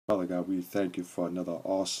Father God, we thank you for another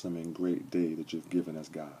awesome and great day that you've given us,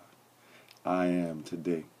 God. I am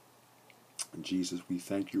today. Jesus, we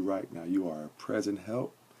thank you right now. You are a present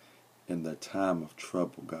help in the time of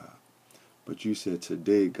trouble, God. But you said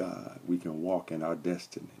today, God, we can walk in our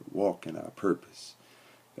destiny, walk in our purpose.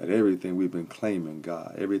 That everything we've been claiming,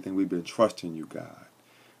 God, everything we've been trusting you, God,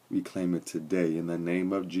 we claim it today in the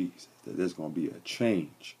name of Jesus. That there's going to be a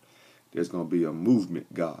change. There's going to be a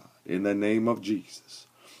movement, God, in the name of Jesus.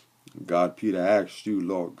 God, Peter asked you,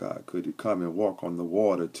 Lord God, could he come and walk on the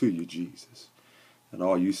water to you, Jesus? And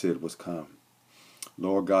all you said was come.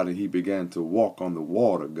 Lord God, and he began to walk on the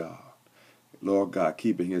water, God. Lord God,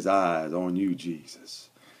 keeping his eyes on you,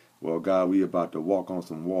 Jesus. Well, God, we about to walk on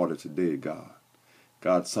some water today, God.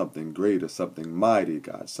 God, something greater, something mighty,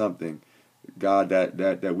 God, something, God,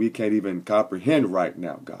 that we can't even comprehend right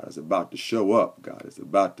now, God, is about to show up, God. It's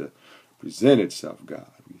about to present itself, God.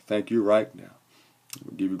 We thank you right now.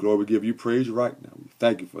 We give you glory, we give you praise right now. We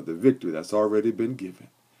thank you for the victory that's already been given.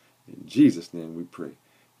 In Jesus' name we pray.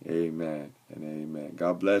 Amen and amen.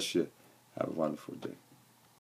 God bless you. Have a wonderful day.